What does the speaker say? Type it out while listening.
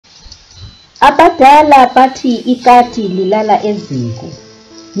Abadala bathi ikati lilala eziko.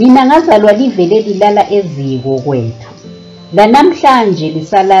 Mina ngazalwa livele lilala eziko kwethu. Lanamhlanje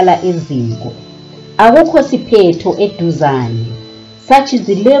lisalala eziko. Akukho siphetho eduzane. Such is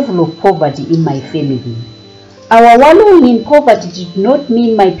the level of poverty in my family. Our wallowing in poverty did not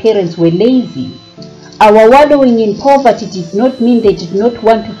mean my parents were lazy. Our wallowing in poverty did not mean they did not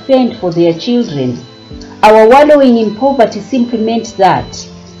want to fend for their children. Our wallowing in poverty simply meant that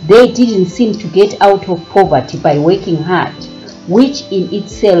they didn't seem to get out of poverty by working hard, which in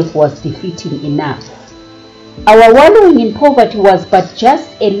itself was defeating enough. Our wallowing in poverty was but just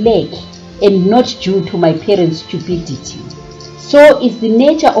a lack and not due to my parents' stupidity. So is the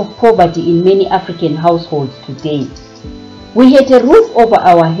nature of poverty in many African households today. We had a roof over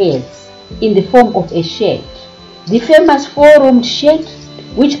our heads in the form of a shack, the famous four-roomed shack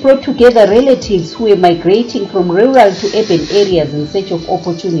which brought together relatives who were migrating from rural to urban areas in search of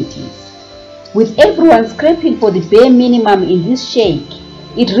opportunities. With everyone scraping for the bare minimum in this shack,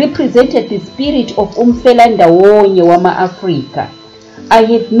 it represented the spirit of Umfelandawonye Wama Africa. I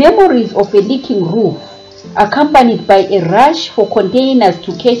have memories of a leaking roof, accompanied by a rush for containers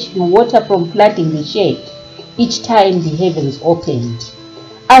to catch the water from flooding the shack each time the heavens opened.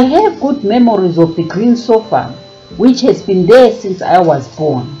 I have good memories of the green sofa, which has been there since I was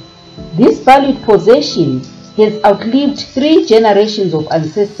born. This valued possession has outlived 3 generations of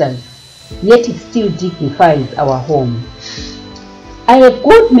ancestors, yet it still dignifies our home. I have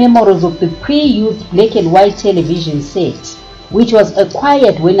good memories of the pre-used black and white television set, which was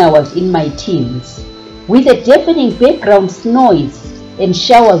acquired when I was in my teens. With a deafening background noise and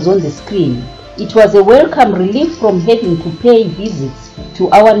showers on the screen, it was a welcome relief from having to pay visits to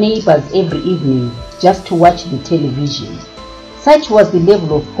our neighbors every evening just to watch the television. Such was the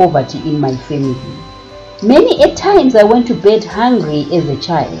level of poverty in my family. Many a times I went to bed hungry as a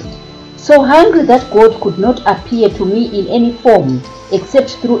child, so hungry that God could not appear to me in any form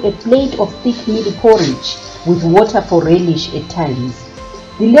except through a plate of thick mealy porridge with water for relish at times.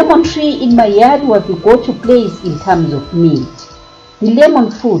 The lemon tree in my yard was the go-to place in terms of meat. The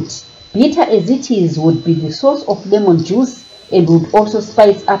lemon fruit, bitter as it is, would be the source of lemon juice and would also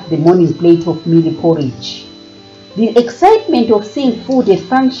spice up the morning plate of mealy porridge. The excitement of seeing food at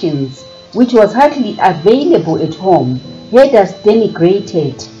functions, which was hardly available at home, had us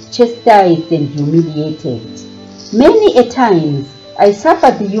denigrated, chastised and humiliated. Many a times, I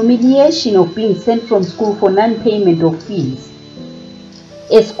suffered the humiliation of being sent from school for non-payment of fees.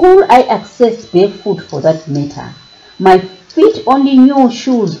 A school I accessed barefoot for that matter. My feet only knew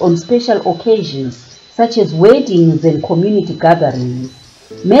shoes on special occasions, such as weddings and community gatherings.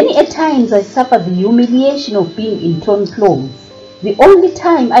 Many a times I suffered the humiliation of being in torn clothes. The only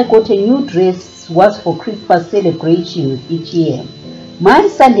time I got a new dress was for Christmas celebrations each year. My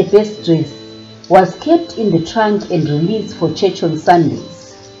Sunday best dress was kept in the trunk and released for church on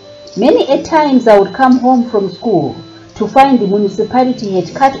Sundays. Many a times I would come home from school to find the municipality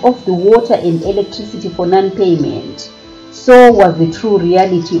had cut off the water and electricity for non-payment. So was the true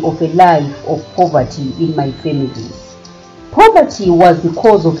reality of a life of poverty in my family. Poverty was the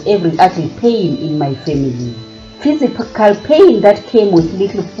cause of every ugly pain in my family. Physical pain that came with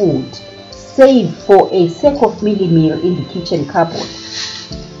little food, save for a sack of mealy meal in the kitchen cupboard.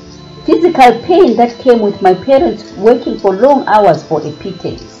 Physical pain that came with my parents working for long hours for a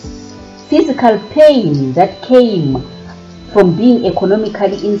pittance. Physical pain that came from being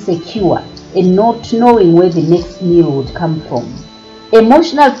economically insecure and not knowing where the next meal would come from.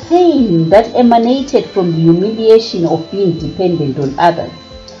 Emotional pain that emanated from the humiliation of being dependent on others,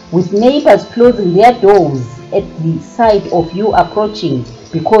 with neighbors closing their doors at the sight of you approaching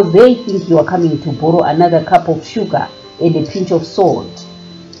because they think you are coming to borrow another cup of sugar and a pinch of salt.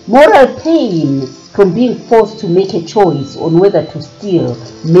 Moral pain from being forced to make a choice on whether to steal,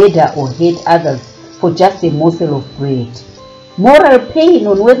 murder or hate others for just a morsel of bread. Moral pain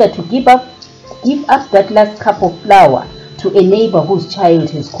on whether to give up that last cup of flour to a neighbor whose child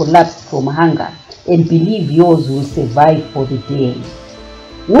has collapsed from hunger and believe yours will survive for the day.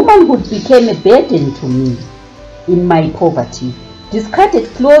 Womanhood became a burden to me in my poverty. Discarded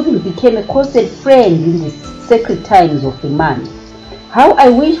clothing became a constant friend in the sacred times of the month. How I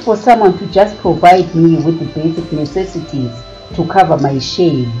wish for someone to just provide me with the basic necessities to cover my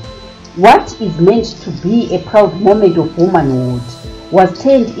shame. What is meant to be a proud moment of womanhood was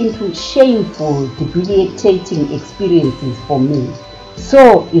turned into shameful, debilitating experiences for me.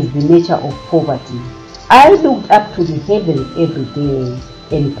 So is the nature of poverty. I looked up to the heavens every day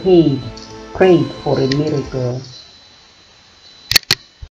and prayed for a miracle.